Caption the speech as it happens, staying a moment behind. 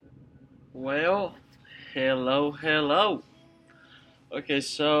Well, hello. Okay,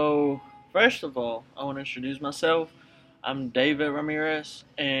 so first of all, I want to introduce myself. I'm David Ramirez,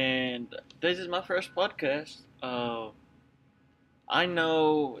 and this is my first podcast. I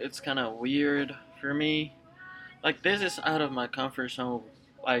know it's kind of weird for me. Like, this is out of my comfort zone,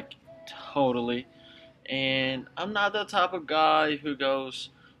 like, totally. And I'm not the type of guy who goes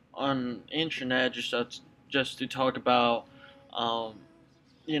on internet just to talk about, um,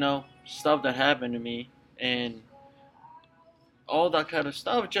 stuff that happened to me and all that kind of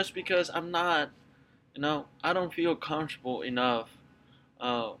stuff just because I don't feel comfortable enough.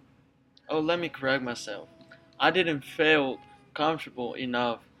 Uh, oh, let me correct myself. I didn't feel comfortable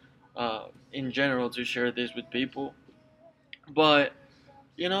enough in general to share this with people. But,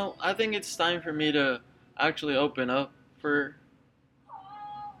 I think it's time for me to actually open up for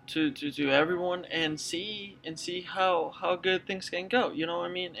to everyone and see how good things can go. You know what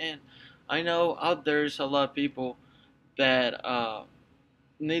I mean? And I know out there's a lot of people that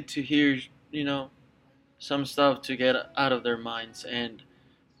need to hear, you know, some stuff to get out of their minds and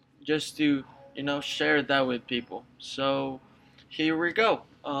just to share that with people. So here we go.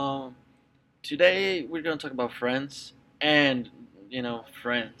 Today we're gonna talk about friends and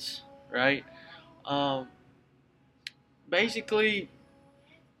friends, right? Um, Basically,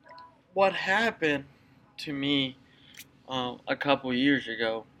 what happened to me a couple years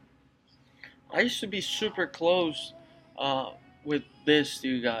ago. I used to be super close uh, with these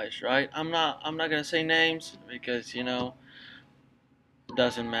two guys, right? I'm not gonna say names because it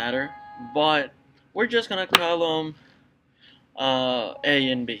doesn't matter. But we're just gonna call them A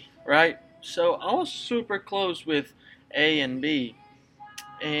and B, right? So I was super close with A and B,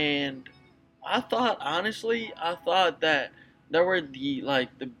 and I thought that they were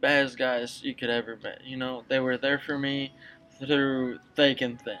the best guys you could ever met. They were there for me through thick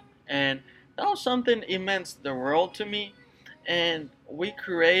and thin, and that was something immense the world to me. And we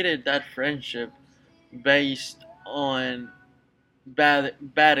created that friendship based on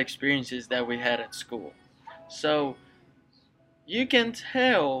bad experiences that we had at school. So you can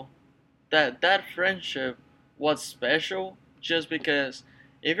tell that that friendship was special just because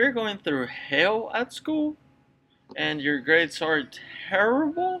if you're going through hell at school and your grades are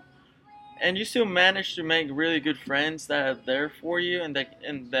terrible and you still manage to make really good friends that are there for you and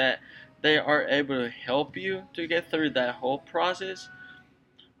that they are able to help you to get through that whole process,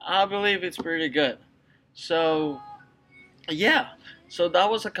 I believe it's pretty good. So yeah, so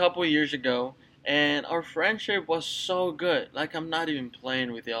that was a couple years ago, and our friendship was so good. Like, I'm not even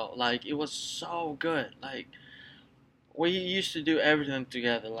playing with y'all. Like, it was so good. Like, we used to do everything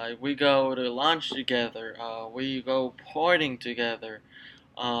together. Like, we go to lunch together. We go partying together.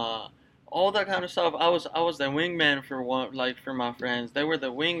 Uh, all that kind of stuff. I was the wingman for one, like for my friends. They were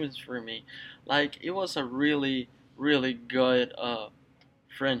the wingmen for me. Like, it was a really really good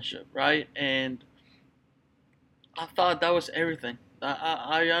friendship, right? And I thought that was everything.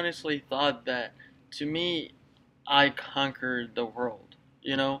 I honestly thought that, to me, I conquered the world.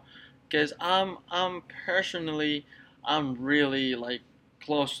 You know, because I'm personally, I'm really like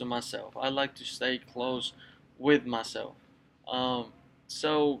close to myself. I like to stay close with myself. Um,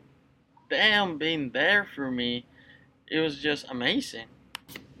 so them being there for me, it was just amazing.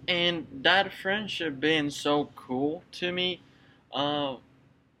 And that friendship being so cool to me, uh,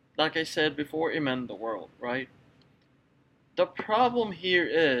 like I said before, it meant the world, right? The problem here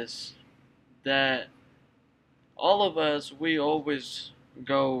is that all of us, we always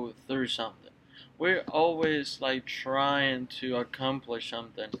go through something. We're always like trying to accomplish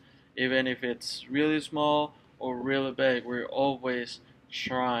something, even if it's really small or really big. We're always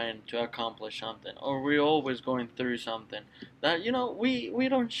trying to accomplish something, or we're always going through something that we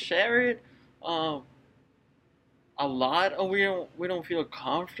don't share it um, a lot, or we don't feel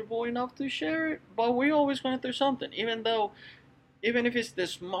comfortable enough to share it. But we're always going through something, even if it's the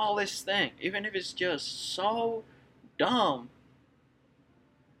smallest thing, even if it's just so dumb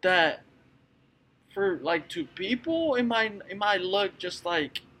that for like to people it might look just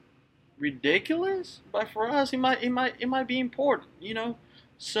like ridiculous, but for us it might be important.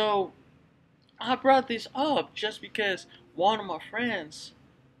 So I brought this up just because one of my friends,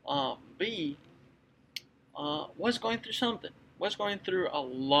 B, was going through something, was going through a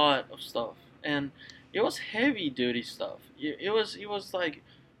lot of stuff, and it was heavy duty stuff. It was like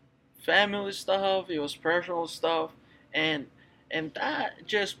family stuff, it was personal stuff, and and that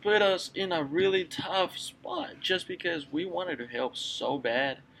just put us in a really tough spot just because we wanted to help so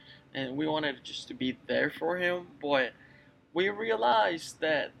bad and we wanted just to be there for him. But we realized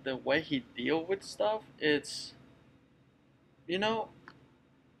that the way he deal with stuff, it's you know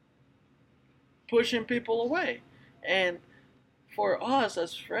pushing people away. And for us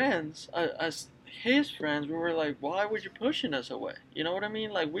as friends, as his friends, we were like, why were you pushing us away? You know what I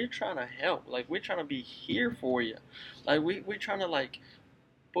mean? Like, we're trying to help. Like, we're trying to be here for you. Like, we're trying to, like,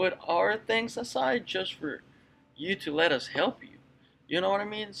 put our things aside just for you to let us help you. You know what I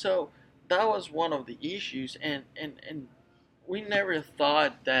mean? So that was one of the issues, and we never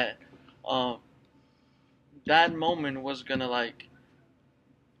thought that um, that moment was gonna like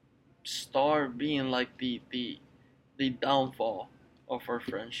start being like the downfall of our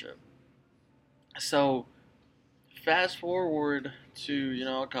friendship. So fast forward to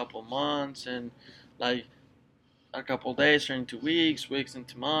a couple months, and like a couple days turn into weeks, weeks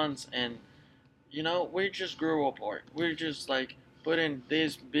into months, and we just grew apart. We're just like putting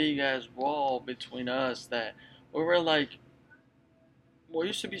this big ass wall between us that we were like, we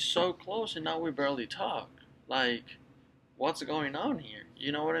used to be so close and now we barely talk. Like, what's going on here?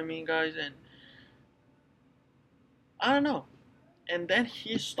 You know what I mean, guys? And I don't know. And then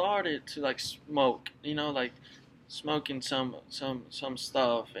he started to like smoke, like smoking some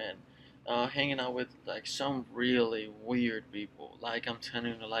stuff, and hanging out with like some really weird people. Like, I'm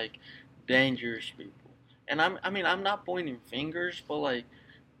telling you, like dangerous people. And I'm not pointing fingers, but like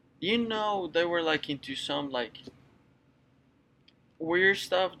they were like into some like weird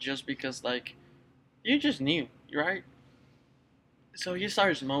stuff just because like you just knew, right? So he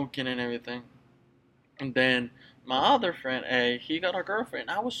started smoking and everything. And then my other friend, A, he got a girlfriend.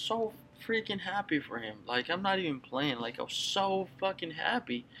 I was so freaking happy for him. Like, I'm not even playing. Like, I was so fucking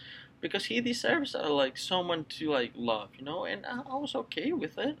happy because he deserves like someone to like love, And I was okay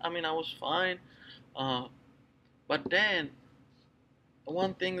with it. I mean, I was fine. Uh, but then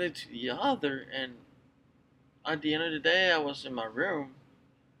one thing led to the other, and at the end of the day, I was in my room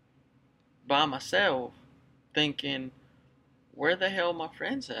by myself, thinking, where the hell my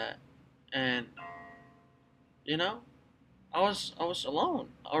friends at? And you know, I was alone.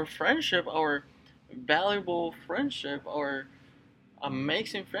 Our friendship, our valuable friendship, our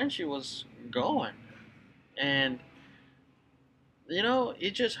amazing friendship was gone, and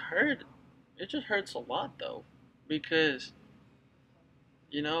it just hurt. It just hurts a lot though, because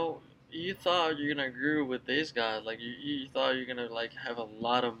you know you thought you're gonna grow with these guys, like you thought you're gonna like have a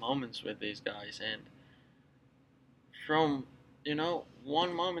lot of moments with these guys, and from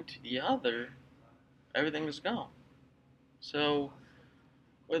one moment to the other, everything is gone. So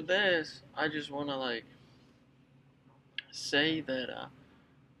with this, I just wanna like say that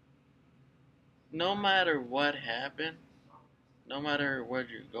no matter what happened, no matter what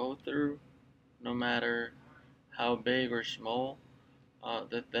you go through, no matter how big or small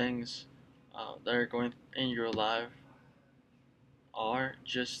the things that are going in your life are,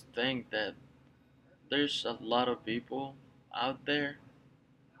 just think that there's a lot of people out there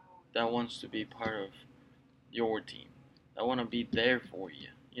that wants to be part of your team, that want to be there for you.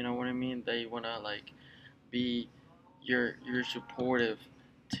 You know what I mean? They want to like be your supportive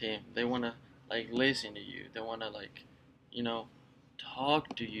team. They want to like listen to you. They want to like you know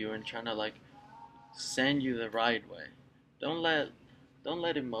talk to you and trying to like send you the right way. Don't let don't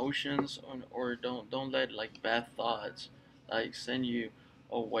let emotions or don't let like bad thoughts like send you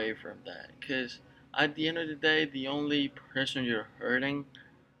away from that. Cause at the end of the day, the only person you're hurting,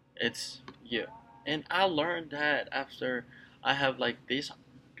 it's you. And I learned that after I have like this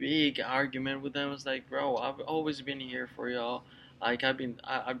big argument with them. It's like, bro, I've always been here for y'all. Like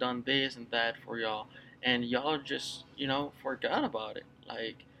I've done this and that for y'all, and y'all just forgot about it.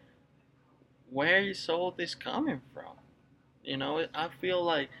 Like, where is all this coming from? I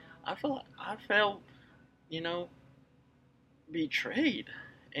felt you know betrayed,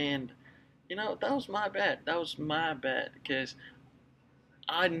 and that was my bad. That was my bad because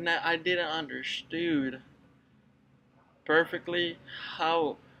I didn't understood perfectly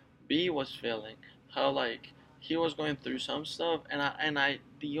how B was feeling, how like he was going through some stuff, and I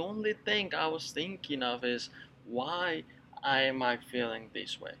the only thing I was thinking of is why am I feeling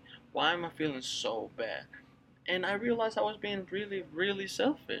this way? Why am I feeling so bad? And I realized I was being really, really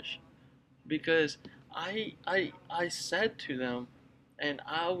selfish because I said to them, and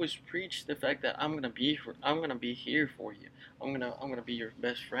I always preach the fact that I'm gonna be here for you. I'm gonna be your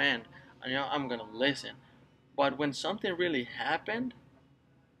best friend. And, I'm gonna listen. But when something really happened,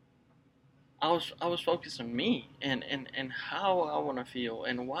 I was focused on me and how I wanna feel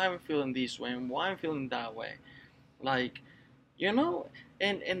and why I'm feeling this way and why I'm feeling that way. Like you know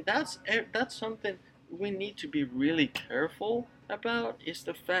and that's something we need to be really careful about, is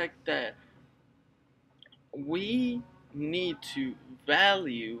the fact that we need to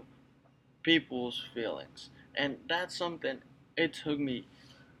value people's feelings, and that's something it took me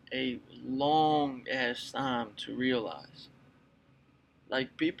a long ass time to realize.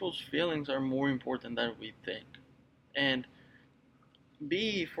 Like people's feelings are more important than we think. And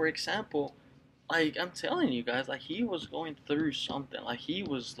B, for example, like I'm telling you guys, like he was going through something. Like he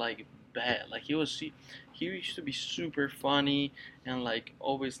was like bad. Like he used to be super funny and like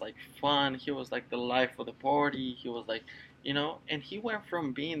always like fun. He was like the life of the party. He was like, and he went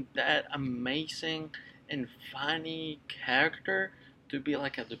from being that amazing and funny character to be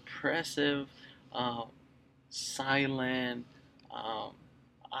like a depressive, um, silent, um,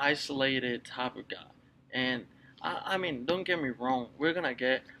 isolated type of guy. And I mean, don't get me wrong, we're gonna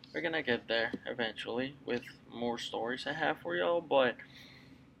get there eventually with more stories I have for y'all. But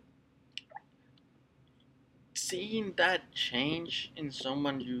seeing that change in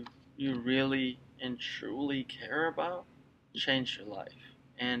someone you really and truly care about changed your life.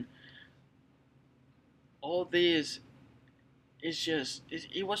 And all this is just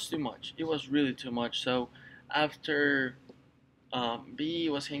it was too much. It was really too much. So after B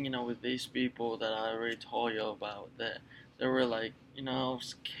was hanging out with these people that I already told you about that they were like,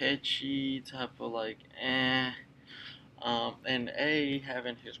 sketchy type of like and A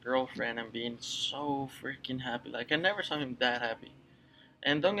having his girlfriend and being so freaking happy. Like I never saw him that happy.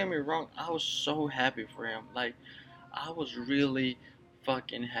 And don't get me wrong, I was so happy for him. Like I was really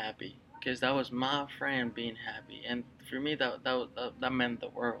fucking happy because that was my friend being happy, and for me that meant the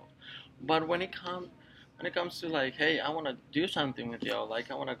world. But when it comes to like, hey, I want to do something with y'all,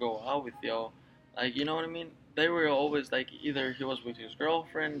 like I want to go out with y'all, like you know what I mean. They were always like either he was with his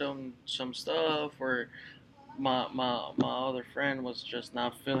girlfriend on some stuff, or my other friend was just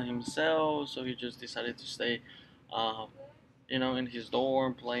not feeling himself, so he just decided to stay, um, in his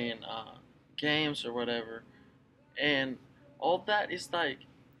dorm playing games or whatever. And all that is like,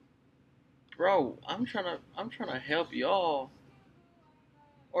 bro, I'm trying to help y'all,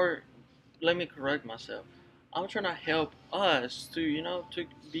 or let me correct myself. I'm trying to help us to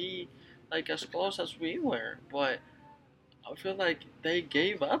be like as close as we were, but I feel like they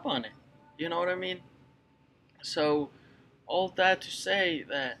gave up on it. You know what I mean? So all that to say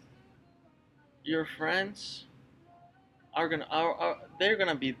that your friends they're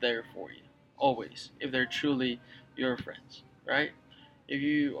gonna be there for you always if they're truly your friends, right? If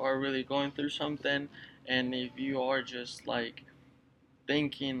you are really going through something, and if you are just like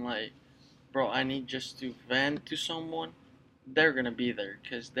thinking like, bro, I need just to vent to someone, they're gonna be there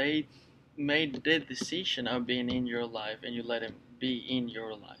because they made the decision of being in your life and you let them be in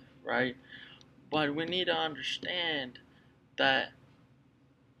your life, right? But we need to understand that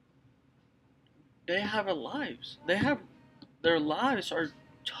they have a lives. Their lives are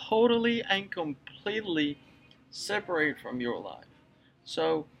totally and completely separate from your life.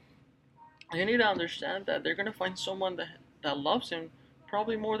 So you need to understand that they're gonna find someone that loves him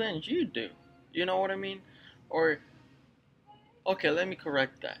probably more than you do. You know what I mean? Or okay, let me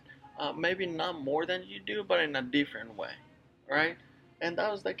correct that. Maybe not more than you do, but in a different way, right? And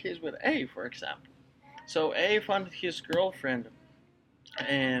that was the case with A, for example. So A found his girlfriend,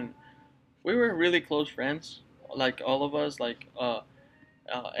 and we were really close friends, like all of us, like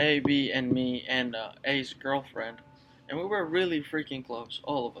A, B, and me, and A's girlfriend, and we were really freaking close,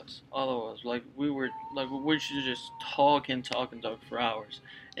 all of us. Like we should just talk and talk and talk for hours,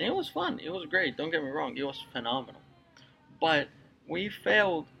 and it was fun. It was great. Don't get me wrong, it was phenomenal. But we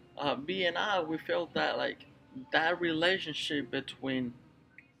felt, B and I, we felt that like that relationship between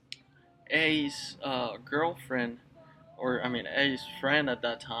A's girlfriend, or I mean A's friend at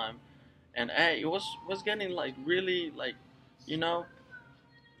that time, and A, it was getting like really like, you know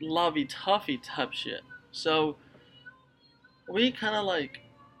lovey toughy type shit. So we kind of like,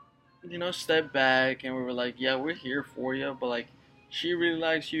 stepped back and we were like, yeah, we're here for you, but like, she really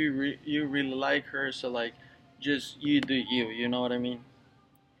likes you, you really like her, so like, just you do you, you know what I mean?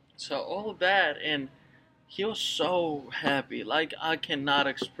 So all that, and he was so happy. Like I cannot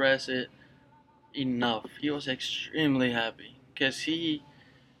express it enough. He was extremely happy because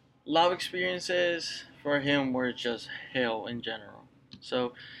love experiences for him were just hell in general.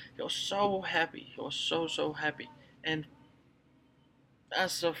 So he was so happy. He was so happy. And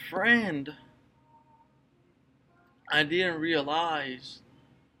as a friend, I didn't realize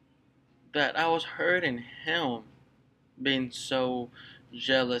that I was hurting him being so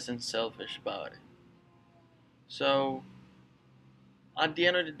jealous and selfish about it. So at the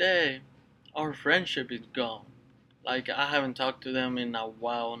end of the day, our friendship is gone. Like I haven't talked to them in a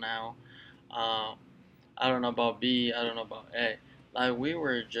while now. Um, I don't know about B. I don't know about A. Like we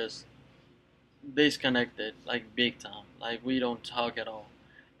were just disconnected, like big time. Like we don't talk at all,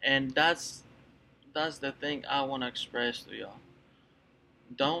 and that's the thing I want to express to y'all.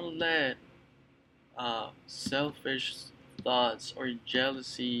 Don't let selfish thoughts or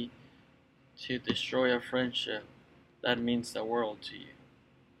jealousy to destroy a friendship that means the world to you.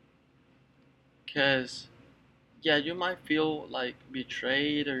 Because, yeah, you might feel like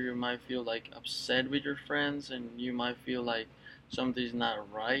betrayed, or you might feel like upset with your friends, and you might feel like something's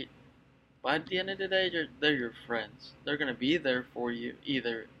not right. But at the end of the day, they're your friends. They're gonna be there for you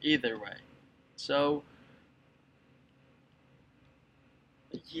either way. So,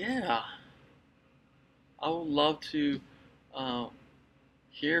 yeah, I would love to uh,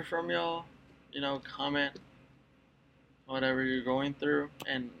 hear from y'all. Comment whatever you're going through,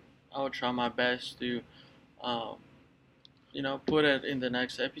 and I'll try my best to, um, put it in the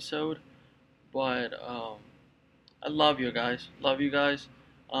next episode. But I love you guys. Love you guys.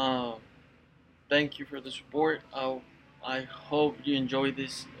 Um, Thank you for the support. I hope you enjoyed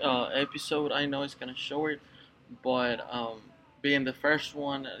this episode. I know it's kind of short, but being the first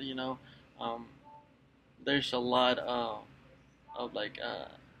one, um, there's a lot of like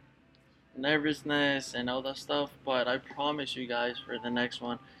nervousness and all that stuff. But I promise you guys, for the next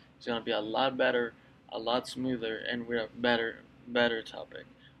one, it's gonna be a lot better, a lot smoother, and with a better topic.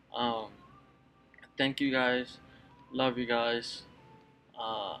 Um, Thank you guys. Love you guys.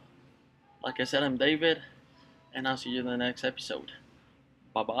 Uh, like I said, I'm David, and I'll see you in the next episode.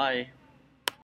 Bye bye.